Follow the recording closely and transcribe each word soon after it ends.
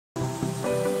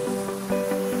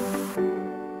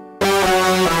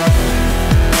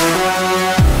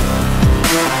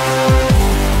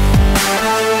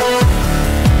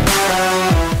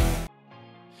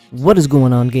What is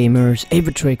going on, gamers?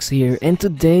 Aevatrex here, and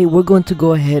today we're going to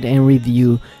go ahead and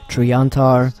review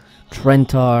Treantaur,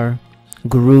 Treantaur,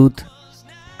 Groot,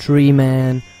 Tree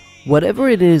Man, whatever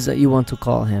it is that you want to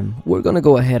call him. We're gonna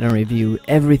go ahead and review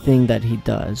everything that he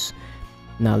does.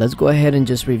 Now let's go ahead and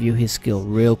just review his skill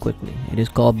real quickly. It is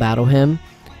called Battle Him,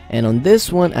 and on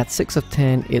this one at 6 of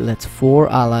 10 it lets 4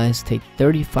 allies take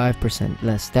 35%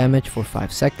 less damage for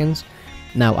 5 seconds.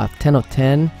 Now at 10 of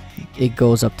 10 it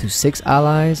goes up to 6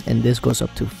 allies, and this goes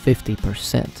up to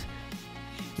 50%.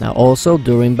 Now also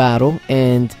during battle,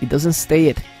 and it doesn't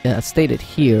state it stated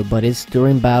here, but it's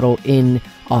during battle in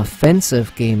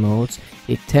offensive game modes,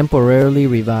 it temporarily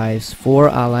revives 4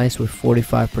 allies with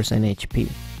 45% HP.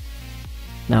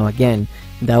 Now again,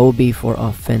 that will be for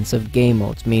offensive game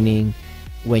modes, meaning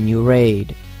when you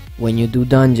raid, when you do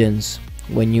dungeons,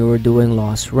 when you are doing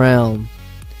Lost Realm,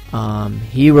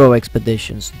 hero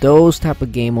expeditions. Those type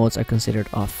of game modes are considered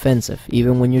offensive.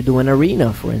 Even when you're doing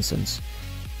arena, for instance,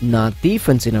 not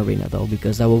defense in arena though,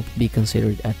 because that will be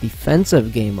considered a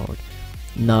defensive game mode.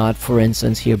 Not, for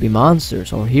instance, Here Be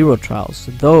Monsters or Hero Trials.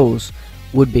 Those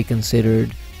would be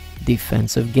considered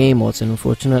defensive game modes, and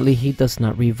unfortunately he does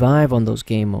not revive on those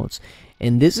game modes.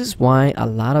 And this is why a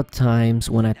lot of times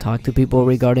when I talk to people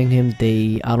regarding him,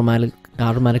 they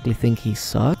automatically think he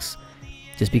sucks,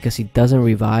 just because he doesn't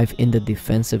revive in the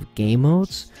defensive game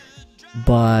modes.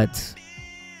 But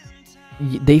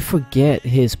they forget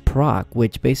his proc,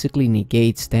 which basically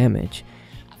negates damage.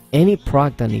 Any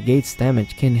proc that negates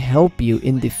damage can help you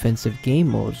in defensive game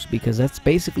modes, because that's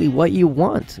basically what you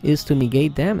want, is to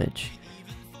negate damage.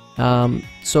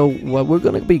 So what we're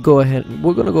gonna go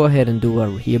ahead and do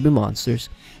our Here Be Monsters,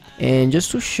 and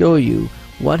just to show you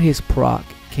what his proc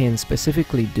can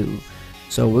specifically do.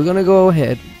 So we're gonna go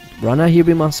ahead, run a Here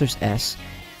Be Monsters S,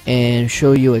 and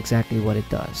show you exactly what it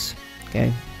does.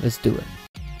 Okay, let's do it.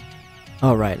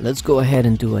 Alright, let's go ahead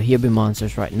and do a Here Be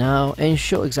Monsters right now and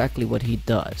show exactly what he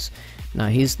does. Now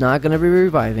he's not gonna be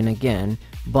reviving again,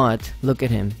 but look at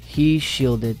him. He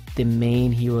shielded the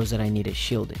main heroes that I needed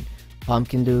shielding.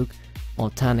 Pumpkin Duke,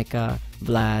 Moltanica,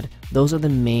 Vlad, those are the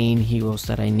main heroes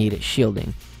that I needed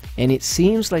shielding. And it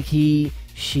seems like he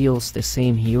shields the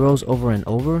same heroes over and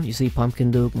over. You see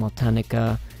Pumpkin Duke,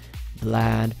 Moltanica,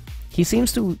 Vlad. He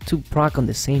seems to proc on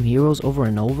the same heroes over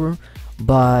and over,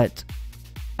 but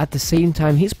at the same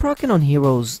time he's proccing on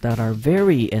heroes that are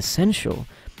very essential.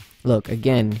 Look,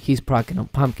 again, he's proccing on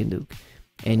Pumpkin Duke,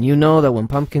 and you know that when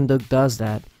Pumpkin Duke does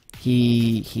that,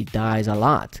 he dies a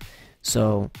lot.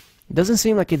 So it doesn't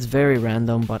seem like it's very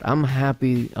random, but I'm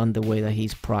happy on the way that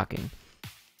he's proccing.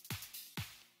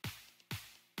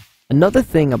 Another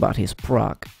thing about his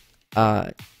proc,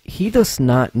 he does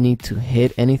not need to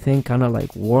hit anything, kind of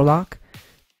like Warlock,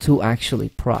 to actually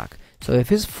proc. So if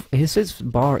his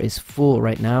bar is full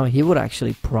right now, he would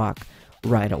actually proc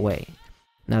right away.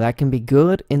 Now that can be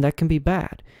good and that can be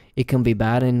bad. It can be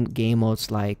bad in game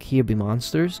modes like Here Be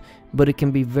Monsters, but it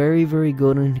can be very, very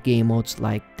good in game modes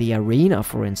like the arena,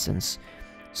 for instance.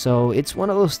 So it's one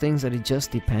of those things that it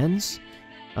just depends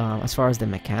as far as the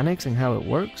mechanics and how it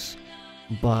works.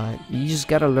 But you just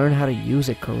gotta learn how to use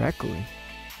it correctly.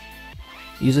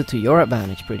 Use it to your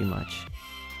advantage, pretty much.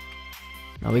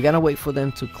 Now we gotta wait for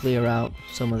them to clear out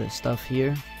some of this stuff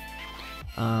here.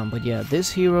 But yeah,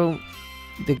 this hero,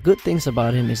 the good things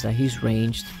about him is that he's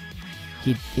ranged.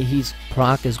 His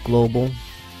proc is global,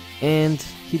 and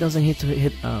he doesn't need to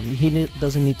hit. He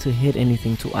doesn't need to hit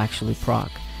anything to actually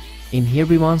proc. In Here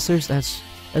Be Monsters, that's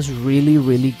really,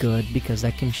 really good, because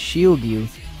that can shield you.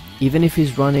 Even if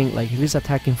he's running, like if he's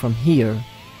attacking from here,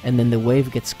 and then the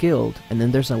wave gets killed, and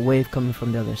then there's a wave coming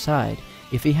from the other side,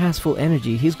 if he has full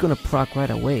energy, he's gonna proc right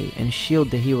away and shield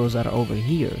the heroes that are over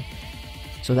here.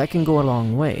 So that can go a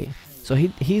long way. So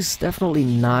he's definitely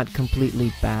not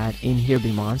completely bad in Here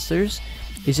Be Monsters.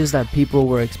 It's just that people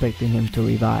were expecting him to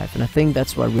revive, and I think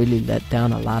that's what really let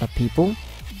down a lot of people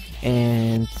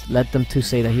and led them to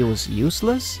say that he was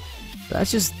useless. That's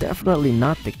just definitely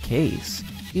not the case.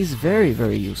 He's very,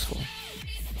 very useful.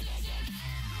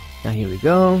 Now here we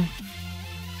go.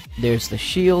 There's the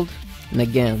shield, and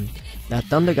again, that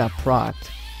thunder got procced,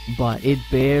 but it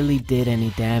barely did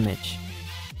any damage.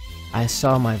 I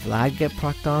saw my Vlad get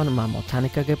procced on and my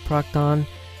Moltanica get procced on,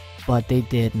 but they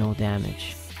did no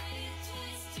damage.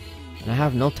 And I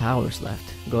have no towers left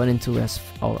going into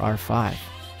R5.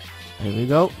 There we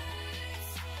go.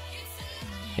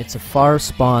 It's a far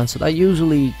spawn, so that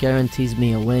usually guarantees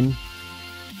me a win.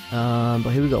 But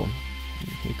here we go.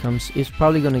 Here comes. He's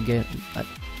probably gonna get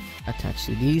attached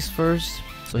to these first,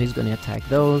 so he's gonna attack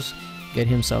those, get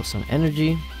himself some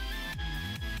energy.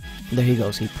 There he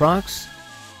goes. He procs,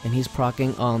 and he's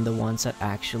proccing on the ones that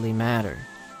actually matter.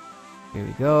 Here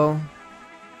we go.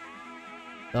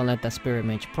 Don't let that Spirit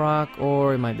Mage proc,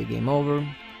 or it might be game over.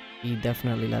 He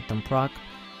definitely let them proc,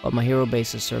 but my hero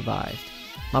base has survived.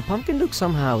 My Pumpkin Duke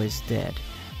somehow is dead.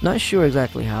 Not sure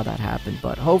exactly how that happened,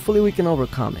 but hopefully we can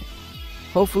overcome it.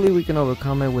 Hopefully we can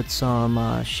overcome it with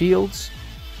some shields.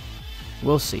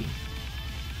 We'll see.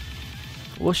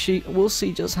 We'll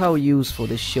see just how useful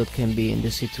this shield can be in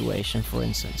this situation, for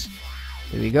instance.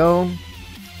 Here we go.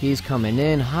 He's coming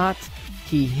in hot.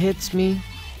 He hits me.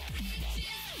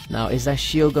 Now, is that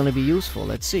shield gonna be useful?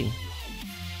 Let's see.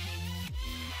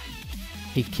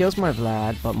 He kills my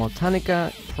Vlad, but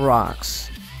Motanica procs.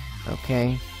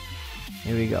 Okay.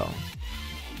 Here we go.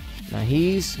 Now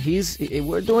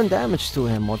we're doing damage to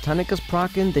him. Motanica's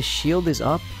proccing, the shield is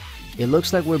up. It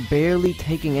looks like we're barely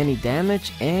taking any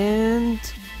damage, and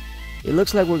it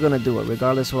looks like we're gonna do it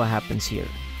regardless of what happens here.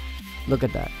 Look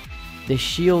at that. The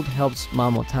shield helps my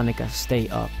Motanica stay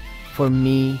up for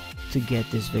me to get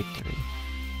this victory.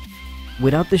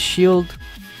 Without the shield,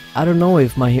 I don't know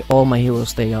if all my heroes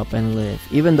stay up and live,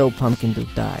 even though Pumpkin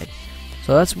Duke died.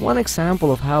 So that's one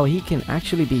example of how he can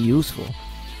actually be useful.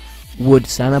 Would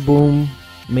Sanaboom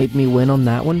make me win on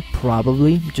that one?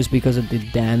 Probably, just because of the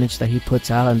damage that he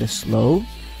puts out and the slow.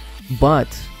 But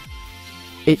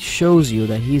it shows you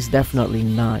that he's definitely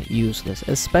not useless,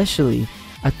 especially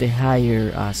at the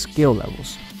higher skill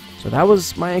levels. So that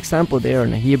was my example there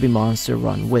on a Hebe Monster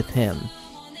run with him.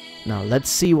 Now let's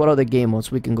see what other game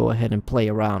modes we can go ahead and play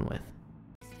around with.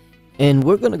 And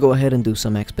we're gonna go ahead and do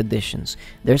some expeditions.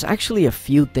 There's actually a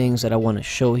few things that I want to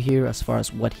show here as far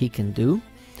as what he can do.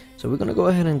 So we're gonna go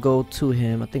ahead and go to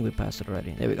him. I think we passed it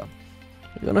already. There we go.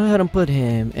 We're gonna go ahead and put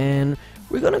him, and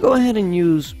we're gonna go ahead and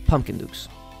use Pumpkin Dukes.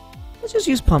 Let's just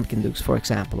use Pumpkin Dukes for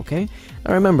example, okay?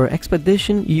 Now remember,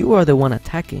 Expedition, you are the one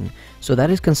attacking, so that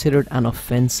is considered an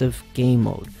offensive game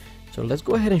mode. So let's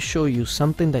go ahead and show you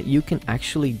something that you can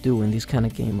actually do in these kind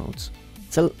of game modes.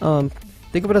 So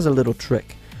think of it as a little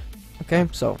trick. Okay,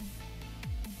 so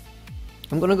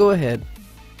I'm gonna go ahead.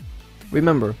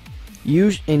 Remember,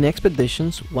 in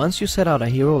expeditions, once you set out a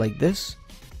hero like this,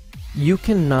 you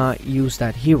cannot use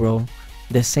that hero,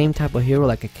 the same type of hero.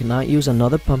 Like I cannot use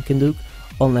another Pumpkin Duke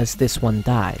unless this one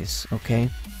dies. Okay,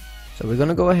 so we're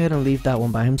gonna go ahead and leave that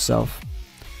one by himself.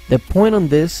 The point on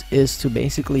this is to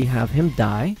basically have him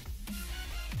die,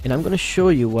 and I'm gonna show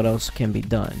you what else can be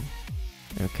done.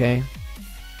 Okay,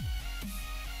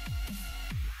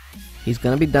 he's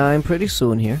gonna be dying pretty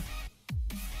soon here.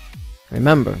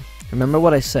 Remember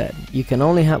what I said. You can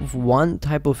only have one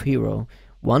type of hero,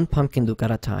 one Pumpkin Duke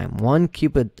at a time, one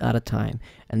Cupid at a time,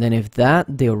 and then if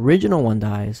the original one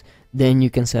dies, then you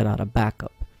can set out a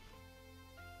backup.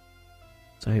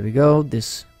 So here we go.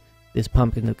 This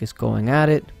Pumpkin Duke is going at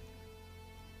it.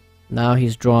 Now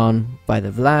he's drawn by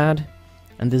the Vlad,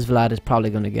 and this Vlad is probably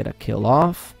going to get a kill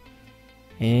off.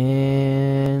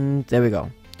 And there we go.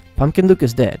 Pumpkin Duke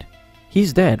is dead.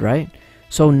 He's dead, right?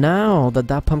 So now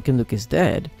that Pumpkin Duke is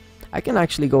dead, I can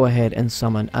actually go ahead and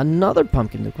summon another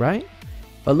Pumpkin Duke, right?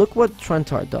 But look what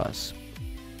Treantaur does.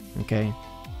 Okay,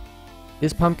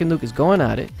 this Pumpkin Duke is going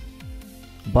at it,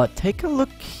 but take a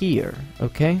look here.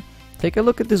 Okay, take a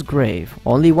look at this grave.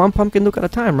 Only one Pumpkin Duke at a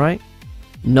time, right?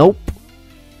 Nope.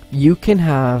 You can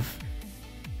have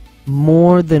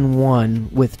more than one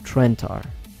with Treantaur.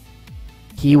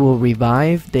 He will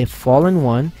revive the fallen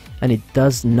one, and it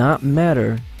does not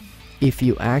matter if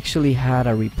you actually had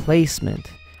a replacement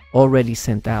already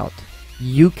sent out.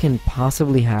 You can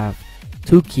possibly have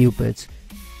 2 Cupids,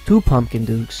 2 Pumpkin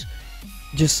Dukes,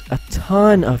 just a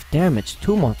ton of damage,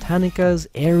 2 Motanicas,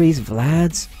 Ares,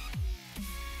 Vlads.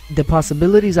 The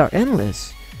possibilities are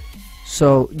endless.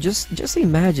 So just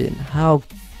imagine how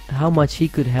much he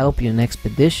could help you in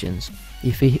expeditions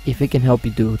if he can help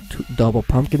you do double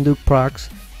Pumpkin Duke procs,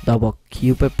 double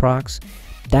Cupid procs.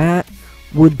 That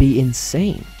would be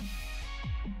insane.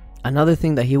 Another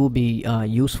thing that he will be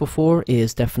useful for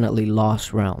is definitely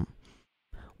Lost Realm.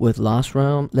 With Lost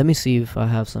Realm, let me see if I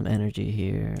have some energy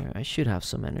here. I should have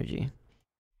some energy.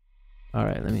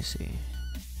 Alright, let me see.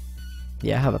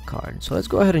 Yeah, I have a card. So let's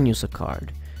go ahead and use a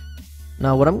card.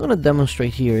 Now what I'm going to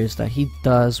demonstrate here is that he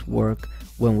does work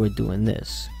when we're doing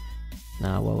this.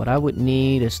 Now what I would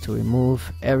need is to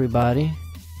remove everybody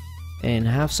and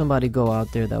have somebody go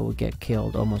out there that will get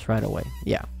killed almost right away.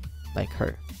 Yeah, like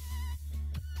her.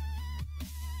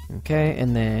 Okay,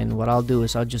 and then what I'll do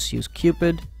is I'll just use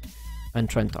Cupid and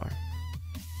Treantaur.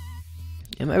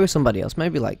 And maybe somebody else,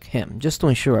 maybe like him, just to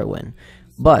ensure I win.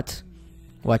 But,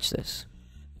 watch this.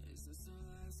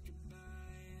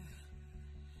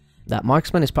 That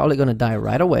marksman is probably going to die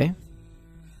right away.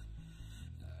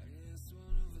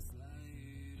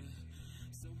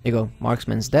 There you go,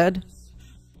 marksman's dead.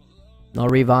 No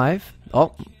revive.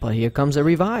 Oh, but here comes a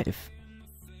revive.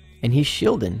 And he's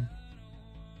shielding.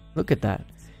 Look at that.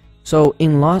 So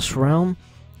in Lost Realm,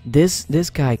 this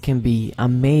guy can be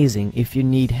amazing if you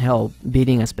need help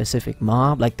beating a specific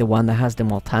mob, like the one that has the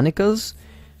Multanicas,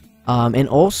 and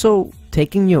also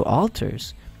taking your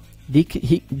altars.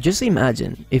 Just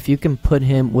imagine if you can put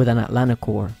him with an Atlanta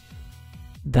core.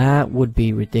 That would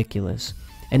be ridiculous.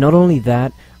 And not only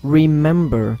that,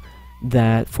 remember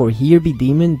that for Here Be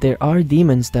Demon, there are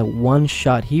demons that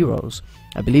one-shot heroes.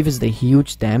 I believe it's the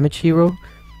huge damage hero,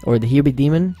 or the Here Be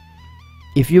Demon.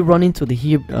 If you run into the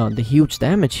huge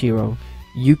damage hero,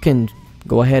 you can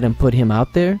go ahead and put him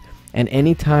out there, and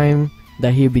anytime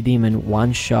that Here Be Demon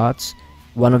one-shots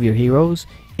one of your heroes,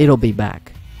 it'll be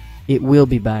back. It will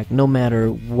be back, no matter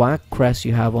what crest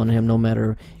you have on him, no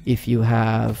matter if you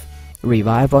have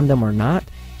revive on them or not,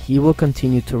 he will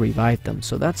continue to revive them.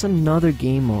 So that's another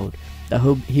game mode that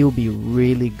he'll be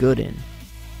really good in.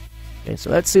 Okay, so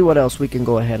let's see what else we can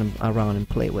go ahead and around and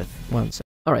play with. One second.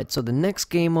 Alright, so the next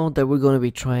game mode that we're going to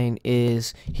be trying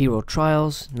is Hero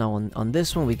Trials. Now on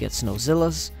this one we get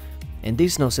Snowzillas, and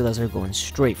these Snowzillas are going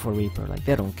straight for Reaper, like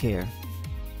they don't care.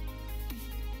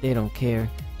 They don't care.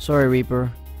 Sorry,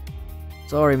 Reaper.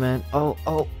 Sorry, man. Oh,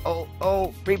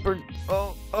 Reaper.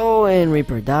 Oh, and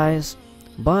Reaper dies.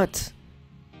 But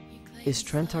is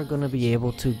Treantaur gonna be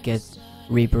able to get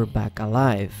Reaper back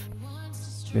alive?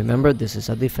 Remember, this is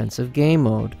a defensive game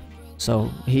mode,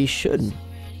 so he shouldn't.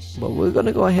 But we're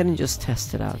gonna go ahead and just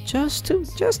test it out, just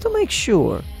to make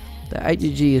sure that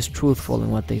IGG is truthful in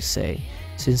what they say.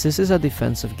 Since this is a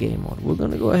defensive game mode, we're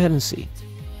gonna go ahead and see.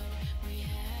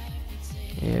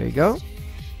 Here we go.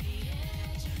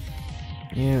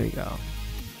 Here we go.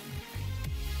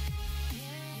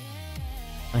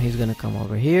 Now he's gonna come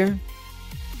over here.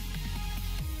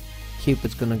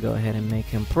 Cupid's gonna go ahead and make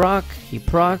him proc. He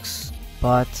procs,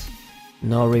 but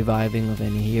no reviving of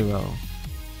any hero.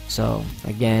 So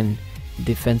again,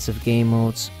 defensive game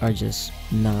modes are just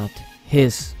not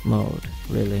his mode,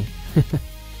 really.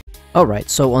 Alright,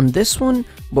 so on this one,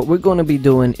 what we're going to be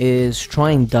doing is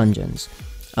trying dungeons.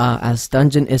 As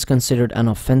dungeon is considered an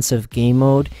offensive game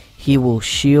mode, he will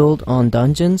shield on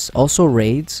dungeons, also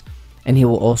raids, and he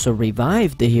will also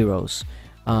revive the heroes.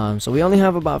 So we only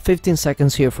have about 15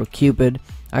 seconds here for Cupid.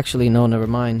 Actually, no, never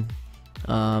mind.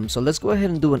 So let's go ahead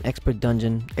and do an Expert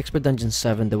Dungeon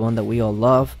 7, the one that we all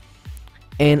love.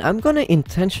 And I'm gonna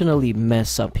intentionally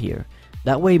mess up here.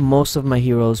 That way most of my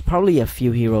heroes, probably a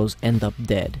few heroes, end up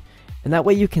dead. And that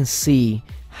way you can see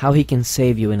how he can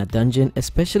save you in a dungeon,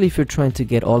 especially if you're trying to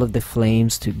get all of the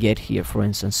flames to get here, for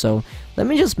instance. So let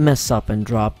me just mess up and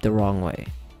drop the wrong way.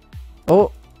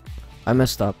 Oh, I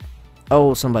messed up.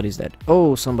 Oh, somebody's dead.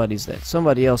 Oh, somebody's dead.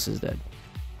 Somebody else is dead.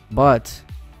 But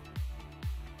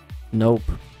nope,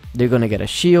 they're gonna get a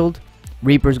shield.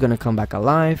 Reaper's gonna come back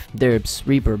alive. There's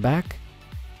Reaper back.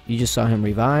 You just saw him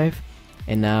revive,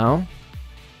 and now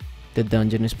the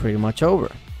dungeon is pretty much over.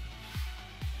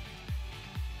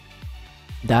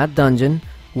 That dungeon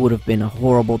would have been a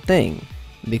horrible thing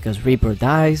because Reaper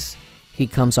dies, he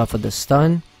comes off of the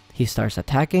stun, he starts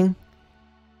attacking,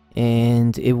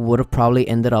 and it would have probably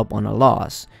ended up on a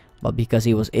loss. But because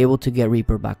he was able to get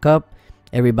Reaper back up,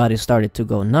 everybody started to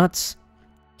go nuts.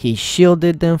 He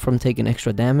shielded them from taking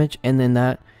extra damage, and then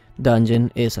that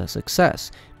dungeon is a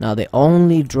success. Now the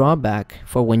only drawback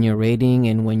for when you're raiding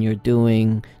and when you're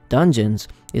doing dungeons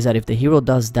is that if the hero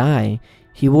does die,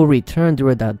 he will return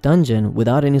during that dungeon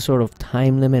without any sort of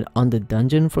time limit on the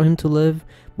dungeon for him to live.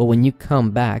 But when you come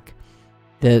back,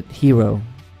 the hero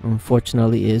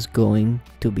unfortunately is going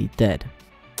to be dead.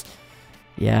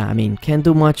 Yeah, I mean, can't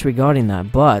do much regarding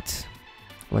that, but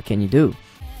what can you do?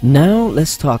 Now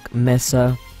let's talk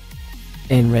Mesa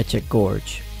and Wretched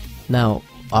Gorge. Now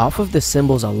off of the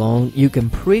symbols alone, you can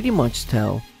pretty much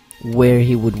tell where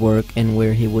he would work and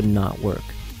where he would not work.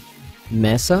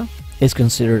 Mesa is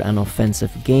considered an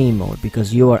offensive game mode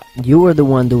because you are the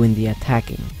one doing the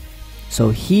attacking. So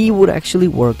he would actually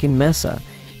work in Mesa.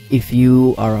 If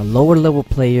you are a lower level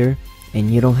player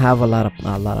and you don't have a lot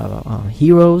of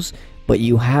heroes, but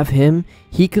you have him,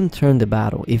 he can turn the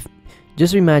battle.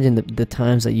 Just imagine the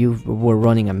times that you were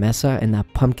running a Mesa and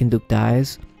that Pumpkin Duke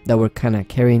dies, that were kind of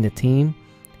carrying the team,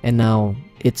 and now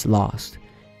it's lost.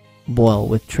 Well,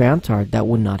 with Treantaur, that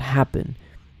would not happen.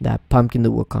 That Pumpkin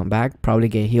Duke will come back, probably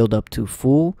get healed up to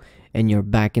full, and you're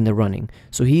back in the running.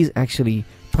 So he's actually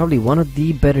probably one of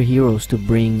the better heroes to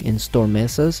bring in Storm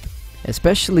Mesas,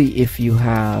 especially if you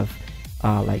have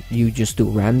like you just do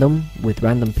random with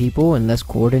random people and less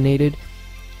coordinated.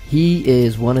 He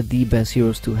is one of the best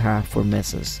heroes to have for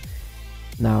Mesas.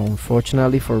 Now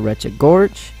unfortunately for Wretched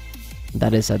Gorge,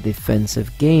 that is a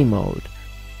defensive game mode.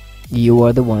 You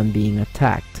are the one being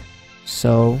attacked.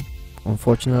 So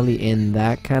unfortunately, in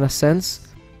that kind of sense,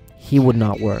 he would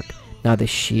not work. Now the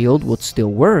shield would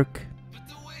still work,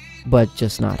 but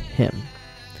just not him,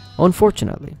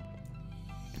 unfortunately.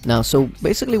 Now, so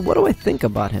basically, what do I think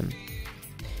about him?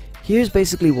 Here's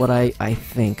basically what I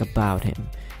think about him.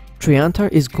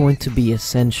 Treantaur is going to be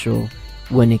essential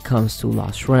when it comes to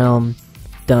Lost Realm,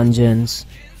 dungeons,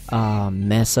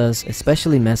 mesas,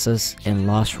 especially mesas and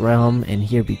Lost Realm and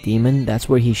Here Be Demon. That's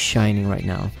where he's shining right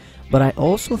now. But I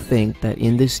also think that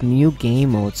in this new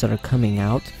game modes that are coming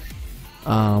out,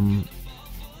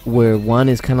 where one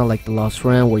is kind of like the Lost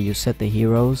Realm where you set the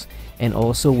heroes, and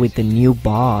also with the new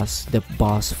boss, the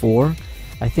boss 4,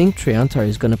 I think Treantaur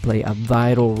is going to play a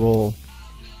vital role.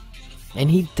 And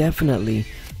he definitely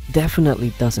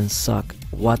doesn't suck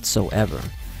whatsoever.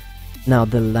 Now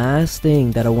the last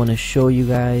thing that I want to show you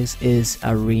guys is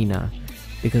Arena,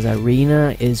 because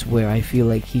Arena is where I feel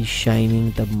like he's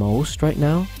shining the most right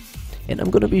now. And I'm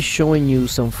going to be showing you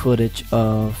some footage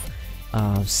of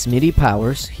Smitty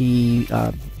Powers. He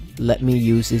let me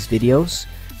use his videos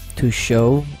to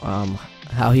show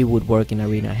how he would work in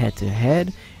Arena head to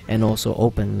head, and also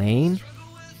open lane,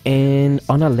 and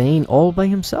on a lane all by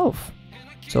himself.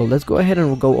 So let's go ahead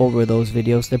and go over those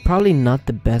videos. They're probably not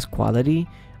the best quality,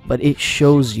 but it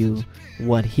shows you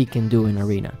what he can do in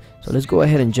Arena. So let's go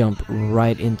ahead and jump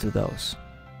right into those.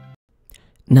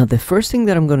 Now the first thing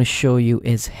that I'm going to show you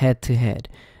is head to head.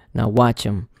 Now watch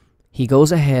him. He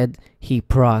goes ahead, he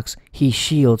procs, he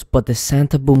shields, but the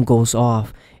Santa Boom goes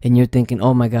off, and you're thinking,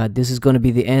 oh my god, this is going to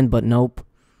be the end, but nope.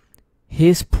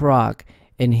 His proc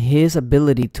and his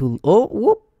ability to, oh,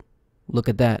 whoop, look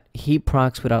at that. He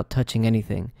procs without touching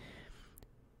anything.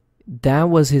 That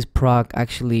was his proc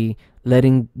actually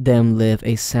letting them live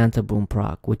a Santa Boom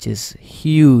proc, which is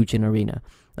huge in Arena.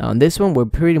 Now on this one, we're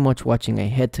pretty much watching a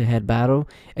head-to-head battle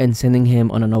and sending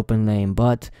him on an open lane,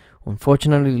 but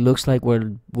unfortunately, it looks like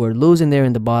we're losing there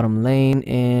in the bottom lane,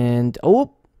 and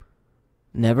oh,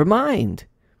 never mind.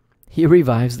 He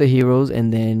revives the heroes,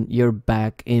 and then you're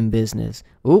back in business.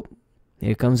 Oop,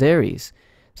 here comes Ares.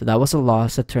 So that was a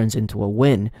loss that turns into a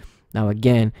win. Now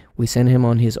again, we send him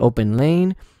on his open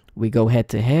lane. We go head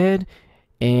to head,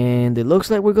 and it looks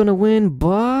like we're gonna win,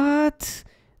 but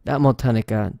that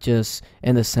Motanica just,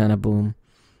 and the Santa Boom,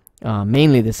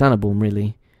 mainly the Santa Boom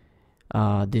really,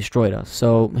 destroyed us.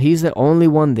 So he's the only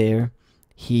one there.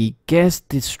 He gets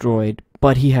destroyed,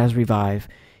 but he has revive.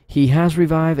 He has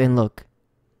revive, and look.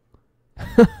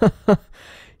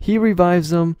 He revives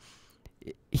them.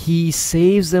 He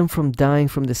saves them from dying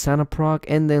from the Santa proc,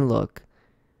 and then look.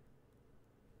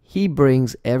 He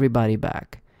brings everybody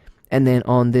back. And then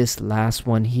on this last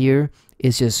one here,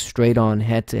 it's just straight on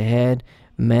head to head.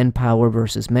 Manpower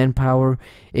versus manpower.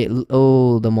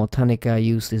 Oh, the Motanica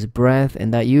used his breath,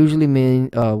 and that usually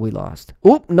means we lost.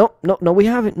 Oh, no, we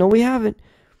haven't. No, we haven't.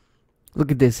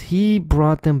 Look at this. He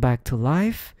brought them back to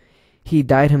life. He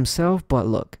died himself, but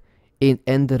look, it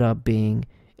ended up being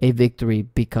a victory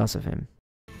because of him.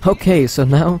 Okay, so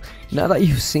now that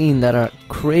you've seen that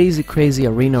crazy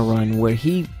Arena run where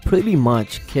he pretty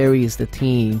much carries the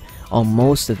team on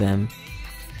most of them,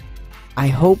 I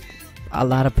hope a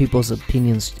lot of people's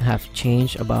opinions have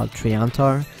changed about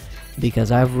Treantaur,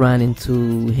 because I've run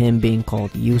into him being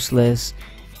called useless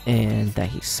and that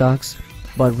he sucks.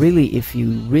 But really, if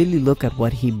you really look at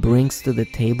what he brings to the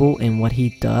table and what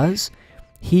he does,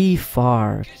 he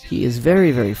is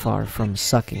very far from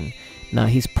sucking. Now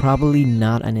he's probably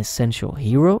not an essential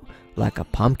hero like a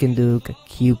Pumpkin Duke, a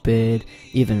Cupid,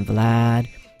 even Vlad,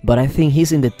 but I think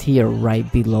he's in the tier right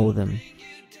below them.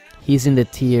 He's in the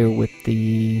tier with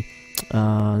the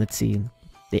let's see,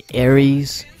 the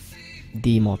Ares,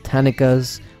 the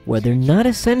Motanicas, where they're not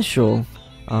essential,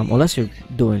 unless you're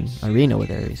doing Arena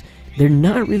with Ares. They're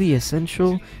not really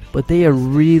essential, but they are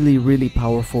really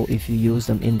powerful if you use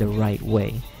them in the right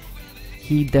way.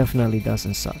 He definitely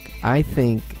doesn't suck. I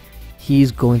think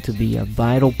he's going to be a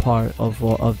vital part of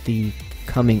the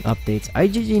coming updates.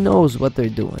 IGG knows what they're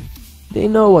doing. They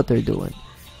know what they're doing.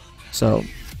 So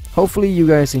hopefully you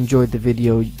guys enjoyed the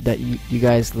video, that you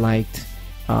guys liked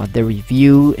the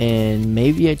review, and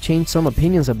maybe I changed some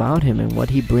opinions about him and what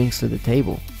he brings to the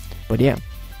table. But yeah,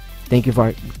 thank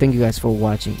you guys for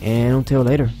watching, and until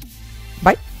later.